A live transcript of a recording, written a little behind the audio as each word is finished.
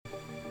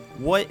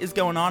What is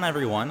going on,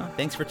 everyone?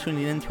 Thanks for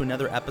tuning in to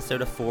another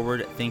episode of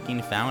Forward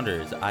Thinking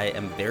Founders. I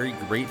am very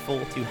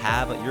grateful to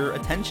have your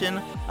attention,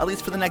 at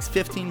least for the next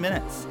 15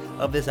 minutes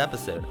of this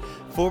episode.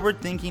 Forward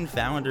Thinking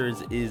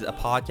Founders is a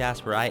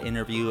podcast where I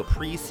interview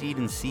pre-seed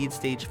and seed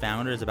stage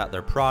founders about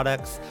their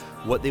products,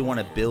 what they want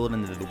to build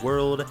into the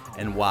world,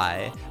 and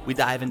why. We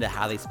dive into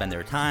how they spend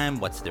their time,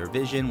 what's their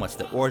vision, what's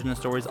the origin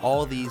stories,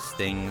 all these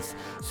things,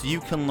 so you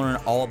can learn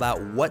all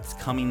about what's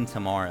coming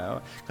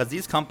tomorrow. Because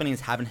these companies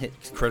haven't hit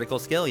critical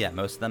scale yet.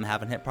 Most of them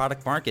haven't hit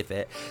product market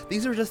fit.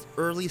 These are just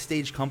early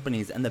stage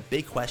companies, and the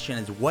big question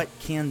is, what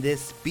can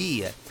this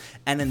be?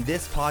 And in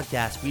this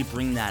podcast, we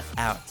bring that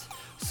out.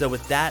 So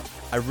with that,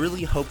 I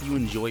really hope you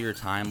enjoy your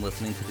time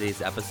listening to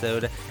today's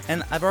episode.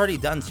 And I've already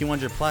done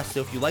 200 plus,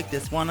 so if you like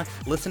this one,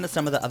 listen to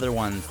some of the other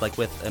ones, like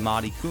with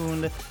Imadi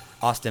Kund,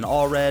 Austin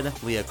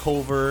Allred, Leah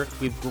Culver.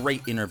 We have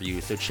great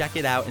interviews, so check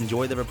it out,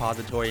 enjoy the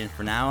repository, and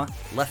for now,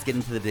 let's get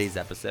into today's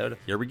episode.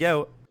 Here we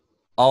go.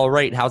 All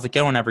right, how's it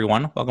going,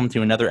 everyone? Welcome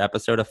to another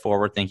episode of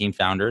Forward Thinking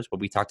Founders, where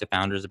we talk to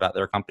founders about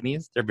their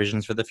companies, their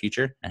visions for the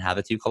future, and how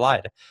the two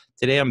collide.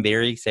 Today, I'm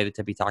very excited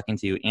to be talking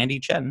to Andy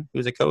Chen,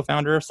 who's a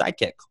co-founder of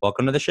Sidekick.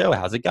 Welcome to the show.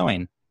 How's it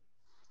going?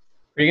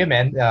 Pretty good,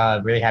 man.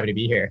 Really happy to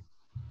be here.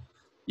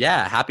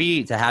 Yeah,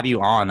 happy to have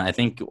you on. I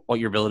think what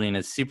you're building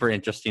is super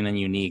interesting and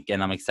unique,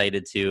 and I'm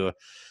excited to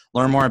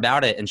learn more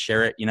about it and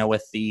share it,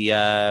 with the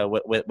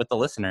with the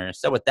listeners.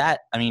 So, with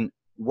that, I mean,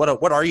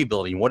 what are you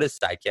building? What is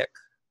Sidekick?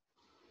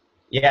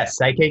 Yeah,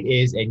 Sidekick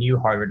is a new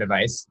hardware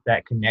device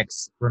that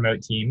connects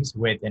remote teams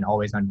with an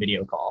always-on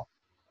video call.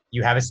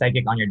 You have a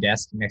Sidekick on your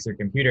desk next to your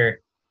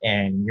computer,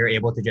 and you're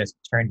able to just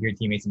turn to your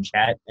teammates and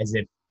chat as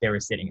if they were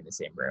sitting in the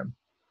same room.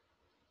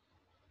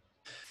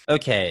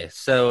 Okay,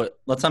 so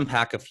let's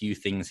unpack a few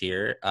things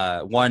here.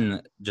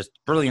 One, just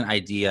brilliant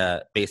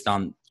idea based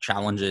on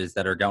challenges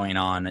that are going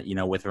on,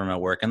 with remote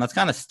work, and let's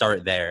kind of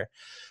start there.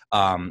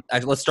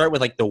 Let's start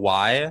with like the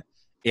why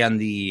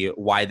and the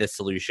why this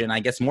solution. I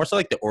guess more so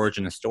like the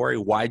origin story.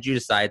 Why did you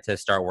decide to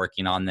start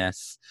working on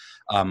this?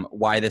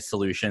 Why this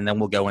solution? Then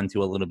we'll go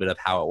into a little bit of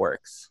how it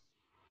works.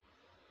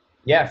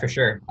 Yeah, for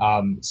sure.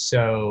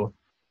 So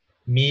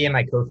me and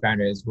my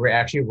co-founders, we're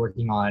actually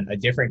working on a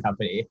different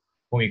company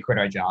when we quit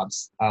our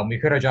jobs. We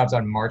quit our jobs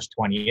on March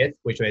 20th,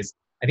 which was,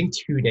 I think,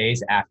 2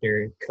 days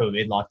after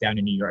COVID lockdown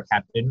in New York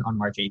happened on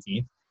March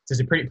 18th. So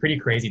it's a pretty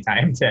crazy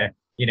time to,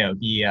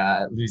 be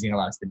losing a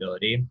lot of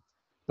stability.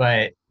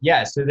 But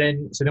yeah, so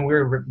then we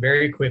were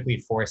very quickly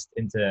forced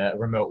into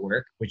remote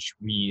work, which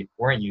we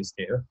weren't used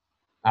to.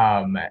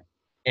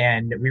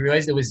 And we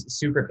realized it was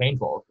super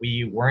painful.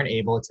 We weren't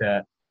able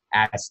to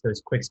ask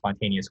those quick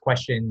spontaneous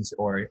questions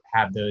or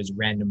have those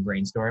random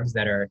brainstorms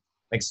that are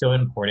like so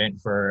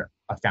important for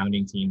a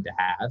founding team to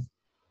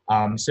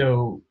have.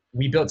 So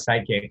we built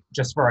Sidekick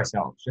just for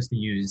ourselves, just to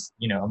use,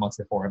 amongst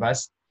the four of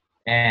us.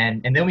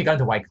 And then we got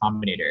into Y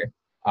Combinator.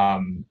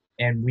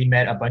 And we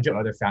met a bunch of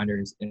other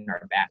founders in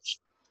our batch.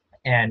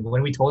 And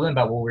when we told them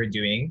about what we were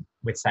doing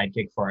with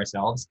Sidekick for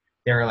ourselves,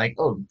 they were like,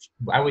 oh,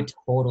 I would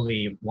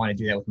totally want to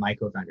do that with my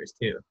co-founders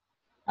too.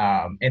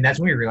 And that's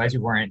when we realized we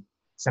weren't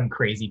some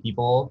crazy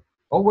people.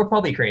 Oh, we're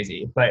probably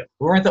crazy, but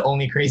we weren't the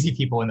only crazy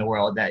people in the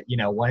world that,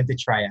 wanted to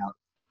try out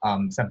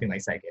something like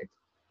Sidekick.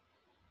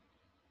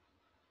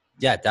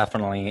 Yeah,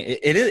 definitely.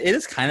 It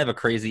is kind of a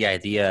crazy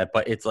idea,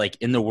 but it's like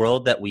in the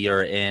world that we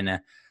are in,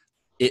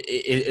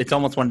 it's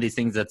almost one of these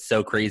things that's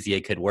so crazy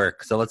it could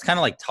work. So let's kind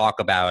of like talk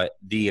about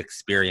the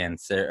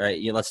experience. Right?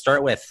 Let's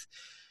start with,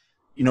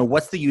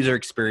 what's the user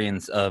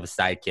experience of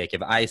Sidekick?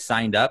 If I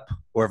signed up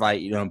or if I,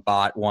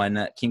 bought one,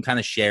 can you kind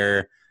of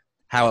share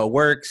how it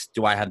works?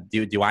 Do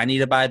I need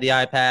to buy the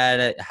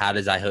iPad? How do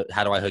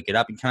I hook it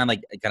up? And kind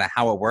of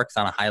how it works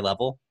on a high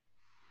level?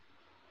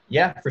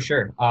 Yeah, for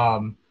sure.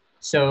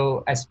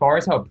 So as far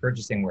as how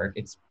purchasing works,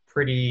 it's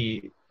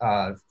pretty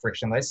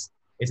frictionless.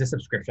 It's a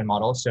subscription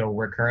model. So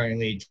we're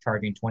currently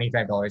charging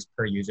 $25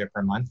 per user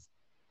per month.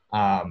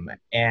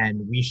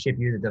 And we ship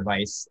you the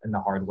device and the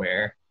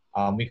hardware.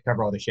 We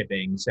cover all the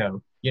shipping. So,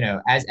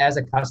 as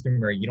a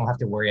customer, you don't have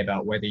to worry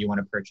about whether you want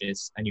to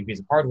purchase a new piece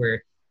of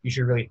hardware. You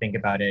should really think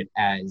about it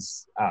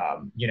as,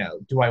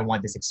 do I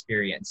want this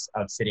experience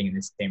of sitting in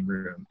the same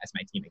room as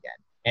my team again?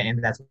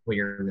 And that's what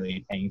you're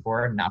really paying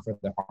for, not for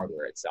the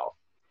hardware itself.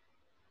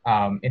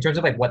 In terms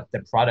of like what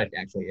the product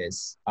actually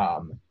is,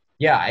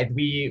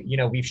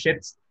 we've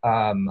shipped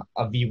a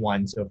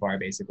V1 so far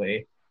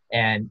basically,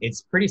 and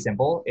it's pretty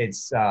simple.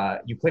 It's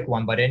you click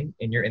one button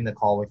and you're in the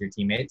call with your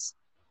teammates,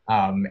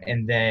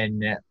 and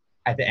then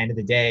at the end of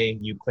the day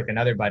you click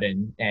another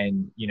button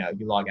and you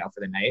log out for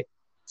the night.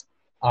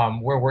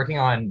 We're working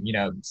on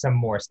some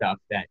more stuff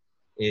that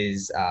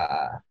is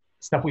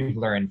stuff we've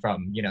learned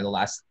from the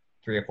last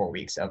 3 or 4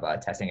 weeks of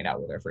testing it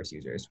out with our first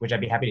users, which I'd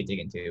be happy to dig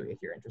into if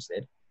you're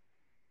interested.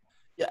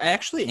 Yeah, I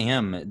actually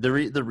am. The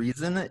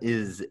reason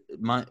is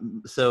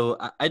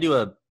I do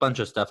a bunch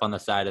of stuff on the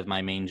side of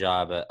my main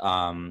job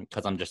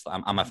because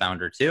I'm a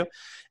founder too.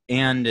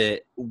 And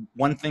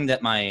one thing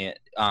that my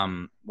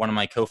one of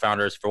my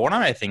co-founders for one of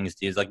my things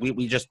do is like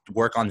we just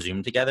work on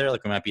Zoom together.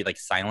 Like we might be like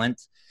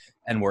silent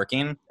and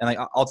working. And like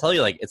I'll tell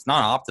you, like it's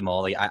not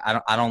optimal. Like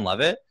I don't love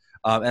it.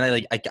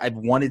 And I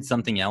wanted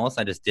something else.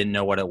 I just didn't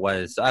know what it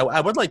was. So I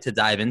would like to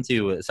dive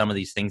into some of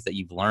these things that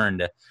you've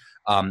learned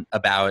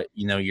about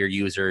your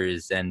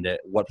users and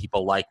what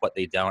people like, what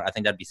they don't. I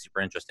think that'd be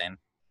super interesting.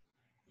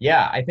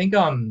 Yeah, I think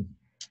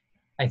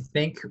I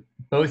think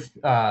with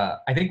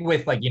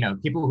like,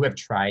 people who have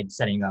tried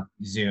setting up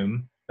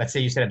Zoom, let's say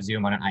you set up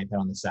Zoom on an iPad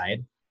on the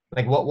side,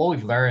 like what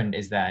we've learned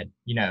is that,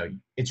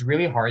 it's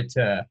really hard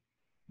to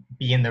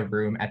be in the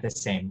room at the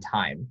same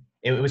time.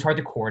 It was hard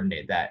to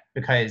coordinate that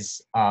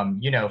because,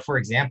 for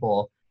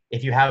example,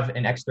 if you have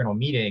an external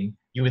meeting,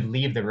 you would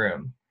leave the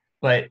room,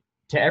 but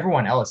to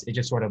everyone else, it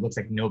just sort of looks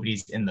like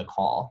nobody's in the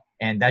call,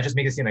 and that just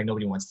makes it seem like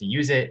nobody wants to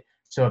use it.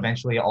 So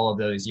eventually, all of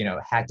those,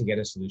 hack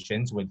together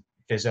solutions would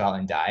fizzle out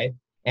and die.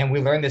 And we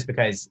learned this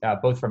because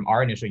both from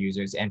our initial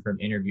users and from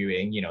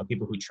interviewing,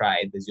 people who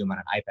tried the Zoom on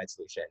an iPad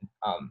solution,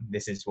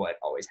 this is what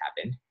always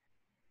happened.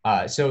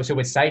 So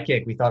with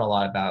Sidekick, we thought a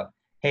lot about,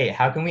 hey,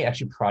 how can we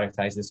actually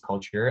productize this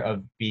culture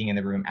of being in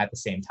the room at the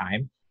same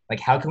time?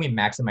 Like, how can we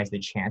maximize the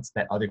chance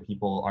that other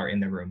people are in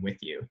the room with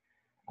you?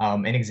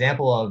 An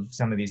example of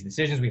some of these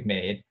decisions we've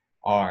made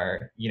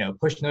are,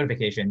 push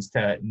notifications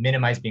to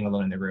minimize being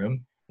alone in the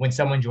room. When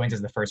someone joins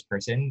as the first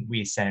person,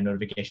 we send a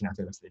notification out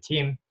to the rest of the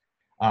team.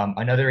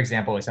 Another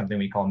example is something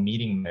we call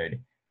meeting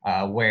mode,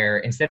 where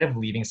instead of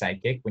leaving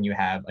Sidekick when you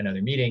have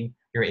another meeting,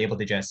 you're able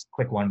to just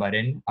click one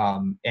button,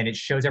 and it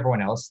shows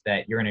everyone else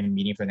that you're in a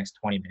meeting for the next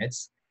 20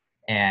 minutes.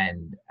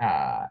 And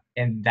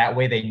that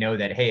way they know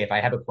that, hey, if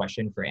I have a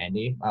question for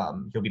Andy,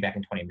 he'll be back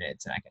in 20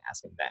 minutes and I can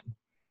ask him then.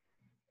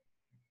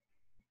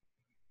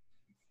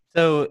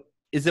 So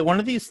is it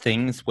one of these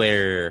things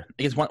where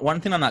I guess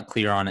one thing I'm not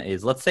clear on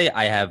is, let's say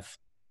I have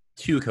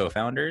two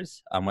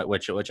co-founders,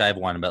 which I have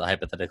one, but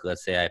hypothetically,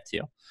 let's say I have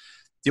two.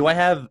 Do I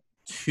have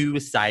two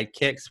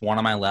sidekicks, one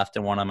on my left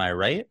and one on my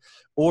right?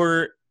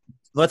 Or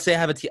let's say I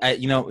have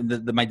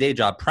my day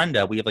job,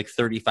 Prenda, we have like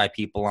 35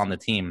 people on the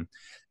team.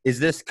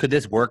 Could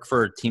this work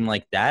for a team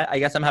like that? I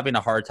guess I'm having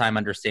a hard time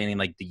understanding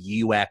like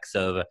the UX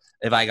of,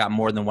 if I got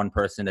more than one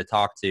person to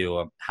talk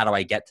to, how do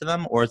I get to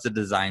them? Or is it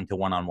designed to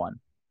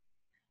one-on-one?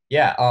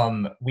 Yeah,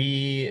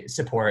 we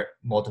support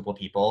multiple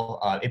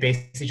people. It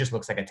basically just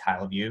looks like a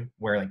tile view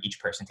where like each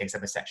person takes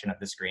up a section of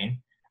the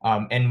screen.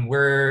 And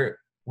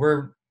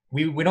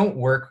we don't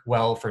work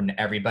well for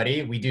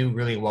everybody. We do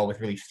really well with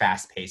really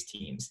fast-paced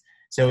teams.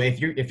 So if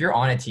you're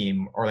on a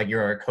team, or like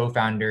you're a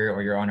co-founder,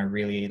 or you're on a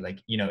really like,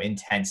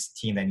 intense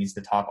team that needs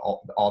to talk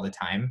all the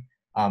time,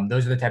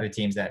 those are the type of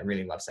teams that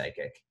really love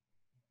Sidekick.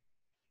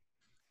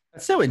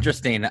 That's so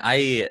interesting.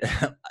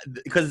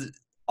 Because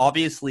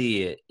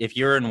obviously, if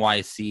you're in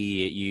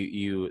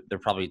YC, they'll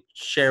probably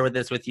share with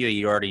this with you.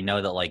 You already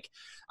know that, like,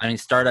 I mean,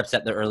 startups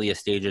at the earliest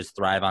stages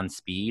thrive on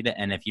speed,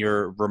 and if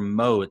you're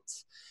remote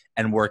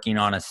and working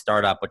on a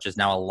startup, which is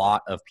now a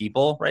lot of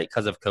people, right,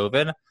 because of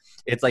COVID,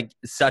 it's like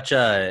such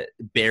a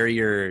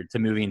barrier to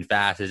moving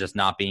fast is just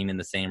not being in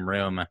the same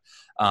room.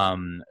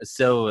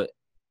 So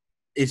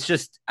it's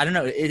just, I don't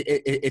know,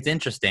 it's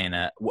interesting.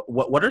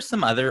 What are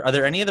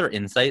there any other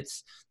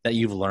insights that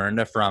you've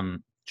learned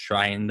from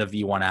trying the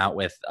V1 out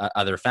with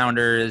other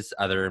founders,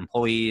 other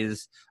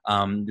employees?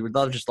 We would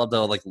love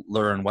to like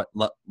learn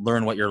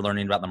what you're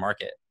learning about the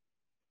market.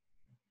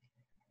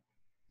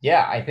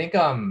 Yeah, I think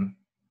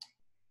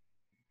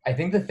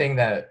the thing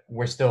that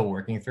we're still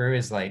working through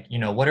is like,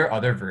 what are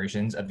other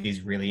versions of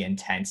these really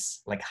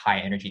intense, like high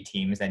energy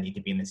teams that need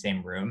to be in the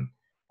same room?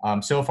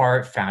 So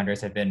far,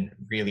 founders have been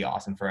really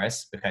awesome for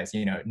us because,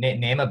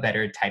 name a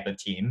better type of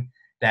team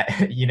that,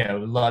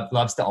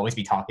 loves to always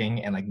be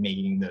talking and like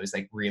making those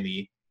like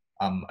really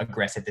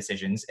aggressive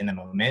decisions in the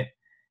moment.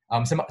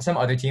 Some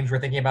other teams we're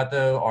thinking about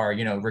though are,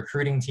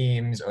 recruiting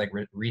teams or like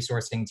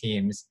resourcing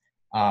teams.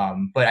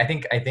 But I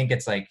think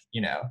it's like,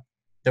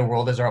 the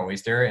world is our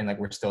oyster, and like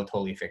we're still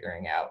totally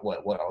figuring out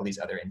what all these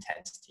other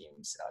intense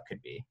teams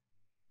could be.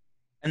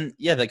 And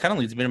yeah, that kind of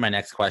leads me to my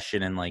next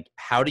question. And like,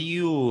 how do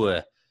you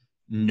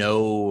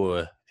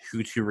know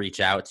who to reach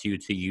out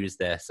to use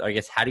this? I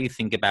guess, how do you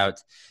think about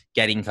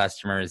getting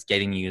customers,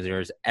 getting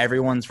users?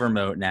 Everyone's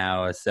remote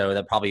now, so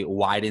that probably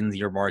widens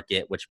your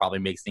market, which probably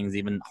makes things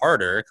even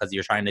harder because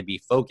you're trying to be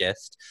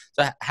focused.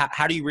 So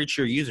how do you reach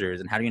your users,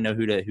 and how do you know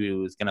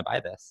who's going to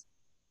buy this?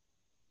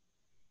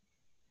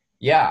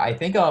 Yeah, I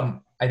think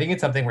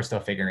it's something we're still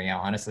figuring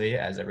out, honestly,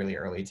 as a really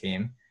early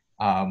team.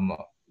 Um,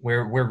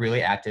 we're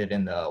really active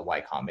in the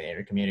Y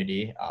Combinator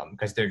community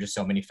because there are just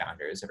so many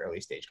founders of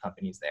early stage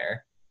companies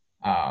there.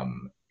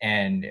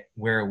 And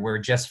we're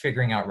just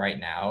figuring out right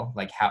now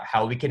like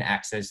how we can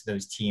access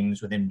those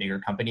teams within bigger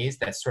companies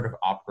that sort of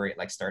operate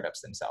like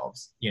startups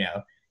themselves.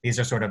 These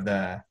are sort of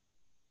the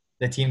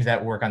teams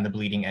that work on the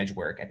bleeding edge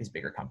work at these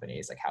bigger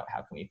companies. Like how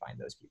can we find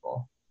those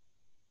people?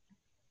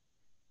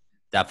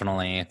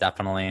 Definitely,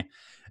 definitely.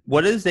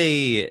 What is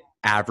a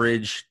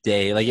average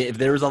day? Like if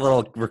there was a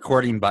little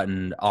recording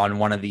button on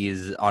one of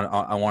these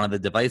on one of the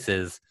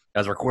devices that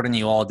was recording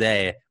you all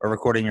day or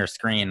recording your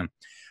screen,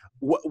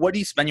 what do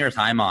you spend your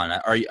time on?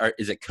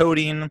 Is it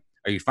coding?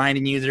 Are you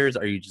finding users?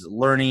 Are you just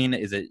learning?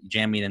 Is it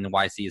jamming in the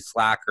YC's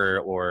Slack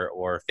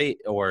or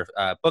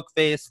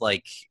Bookface?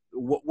 Like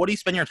what do you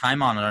spend your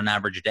time on an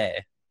average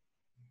day?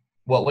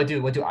 What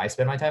do I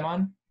spend my time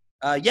on?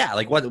 Yeah,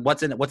 like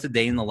what's a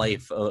day in the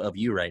life of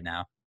you right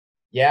now?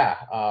 Yeah,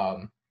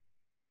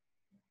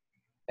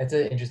 that's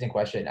an interesting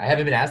question. I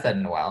haven't been asked that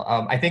in a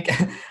while. I think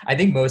I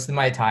think most of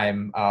my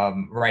time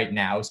right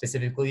now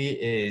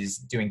specifically is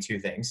doing two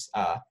things.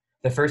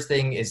 The first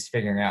thing is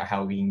figuring out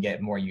how we can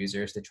get more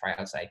users to try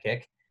out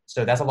Sidekick.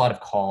 So that's a lot of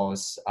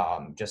calls,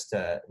 just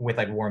with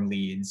like warm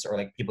leads or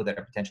like people that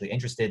are potentially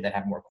interested that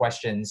have more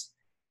questions.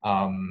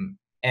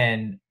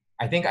 And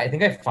I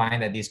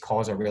find that these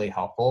calls are really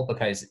helpful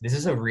because this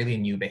is a really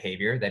new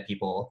behavior that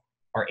people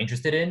are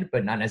interested in,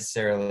 but not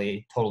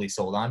necessarily totally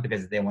sold on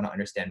because they want to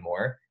understand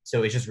more.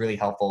 So it's just really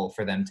helpful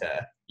for them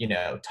to,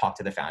 talk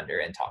to the founder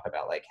and talk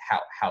about like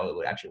how it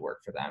would actually work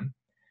for them.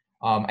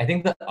 I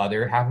think the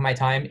other half of my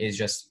time is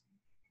just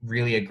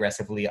really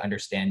aggressively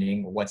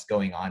understanding what's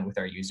going on with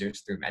our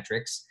users through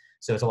metrics.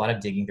 So it's a lot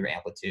of digging through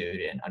Amplitude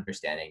and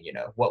understanding,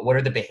 what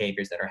are the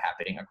behaviors that are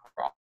happening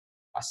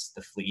across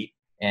the fleet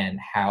and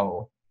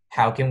how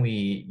can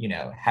we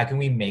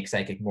make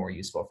Sidekick more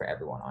useful for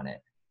everyone on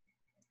it.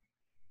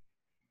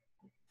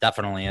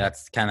 Definitely.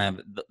 That's kind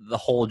of the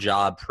whole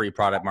job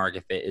pre-product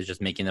market fit is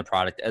just making the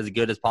product as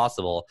good as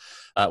possible,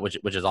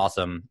 which is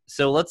awesome.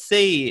 So let's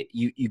say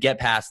you get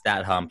past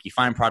that hump, you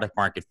find product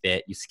market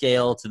fit, you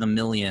scale to the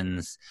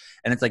millions,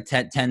 and it's like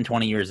 10,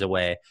 20 years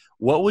away.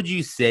 What would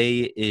you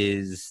say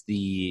is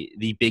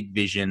the big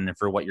vision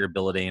for what you're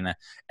building? And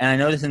I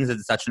know this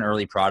is such an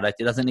early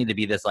product. It doesn't need to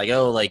be this like,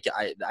 oh, like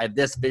I have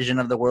this vision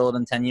of the world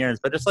in 10 years,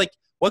 but just like,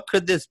 what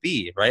could this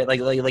be, right? Like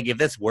if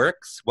this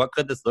works, what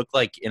could this look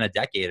like in a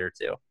decade or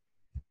two?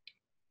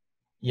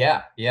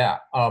 Yeah, yeah.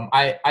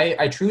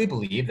 I truly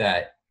believe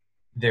that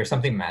there's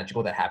something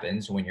magical that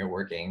happens when you're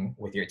working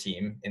with your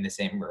team in the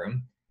same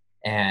room.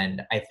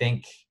 And I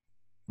think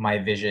my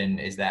vision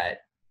is that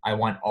I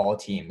want all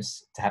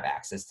teams to have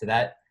access to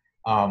that.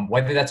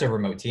 Whether that's a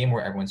remote team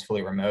where everyone's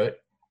fully remote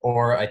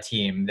or a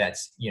team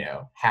that's,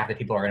 half the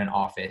people are in an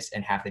office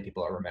and half the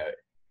people are remote.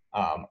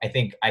 I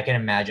think I can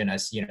imagine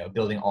us,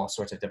 building all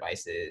sorts of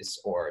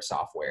devices or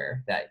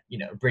software that,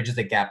 bridges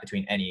the gap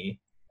between any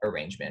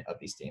arrangement of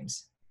these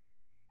teams.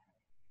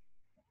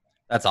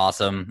 That's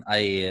awesome.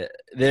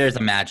 There's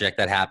a magic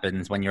that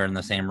happens when you're in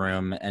the same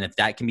room, and if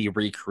that can be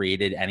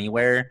recreated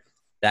anywhere,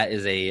 that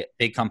is a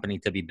big company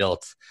to be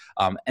built.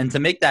 And to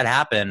make that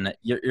happen,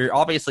 you're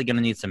obviously going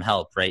to need some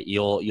help, right?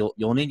 You'll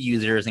need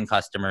users and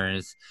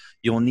customers.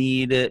 You'll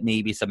need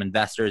maybe some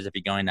investors if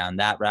you're going down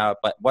that route.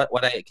 But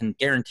what I can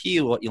guarantee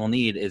you, what you'll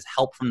need is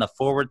help from the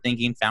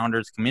forward-thinking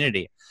founders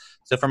community.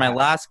 So for my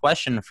last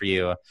question for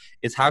you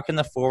is, how can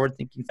the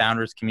forward-thinking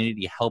founders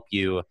community help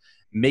you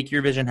make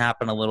your vision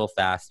happen a little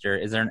faster?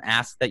 Is there an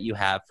ask that you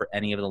have for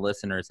any of the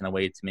listeners in a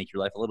way to make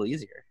your life a little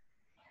easier?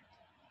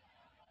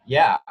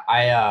 Yeah,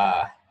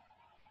 I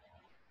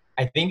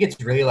think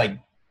it's really like,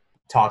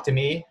 talk to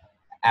me,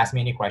 ask me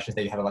any questions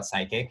that you have about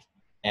Sidekick,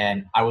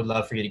 and I would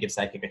love for you to give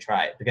Sidekick a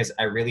try because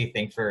I really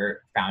think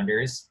for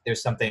founders,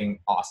 there's something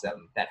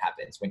awesome that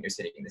happens when you're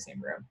sitting in the same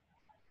room.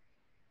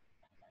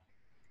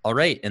 All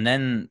right. And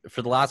then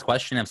for the last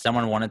question, if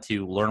someone wanted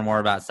to learn more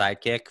about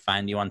Sidekick,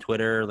 find you on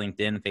Twitter,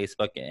 LinkedIn,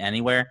 Facebook,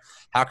 anywhere,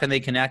 how can they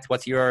connect?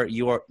 What's your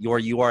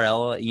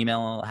URL,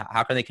 email?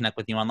 How can they connect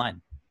with you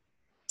online?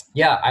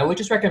 Yeah, I would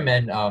just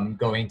recommend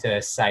going to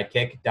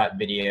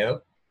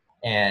sidekick.video,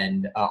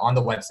 and on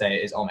the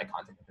website is all my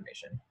contact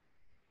information.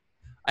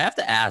 I have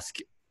to ask,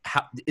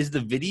 how is the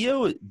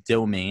video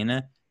domain?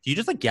 Do you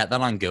just like get that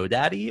on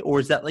GoDaddy,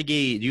 or is that like do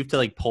you have to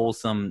like pull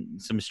some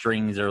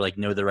strings or like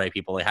know the right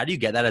people? Like, how do you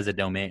get that as a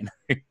domain?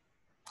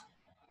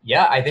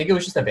 Yeah, I think it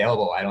was just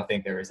available. I don't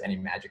think there was any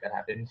magic that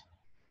happened.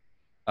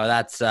 Oh,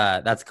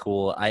 that's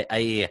cool.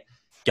 I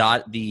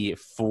got the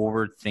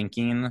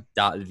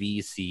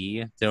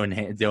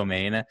forwardthinking.vc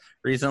domain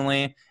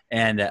recently,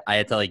 and I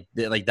had to like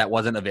that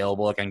wasn't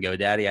available like on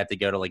GoDaddy. I had to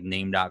go to like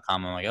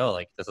name.com. I'm like, oh,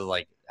 like this is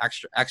like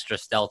extra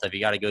stealth if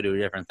you got to go to a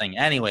different thing.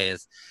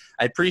 Anyways,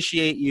 I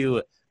appreciate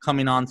you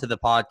coming on to the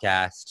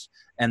podcast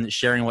and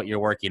sharing what you're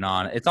working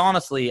on. It's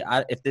honestly,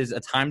 if there's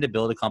a time to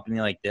build a company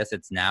like this,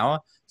 it's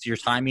now. So your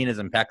timing is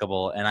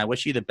impeccable, and I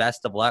wish you the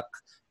best of luck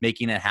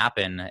making it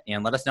happen,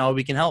 and let us know how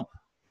we can help.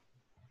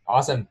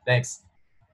 Awesome. Thanks.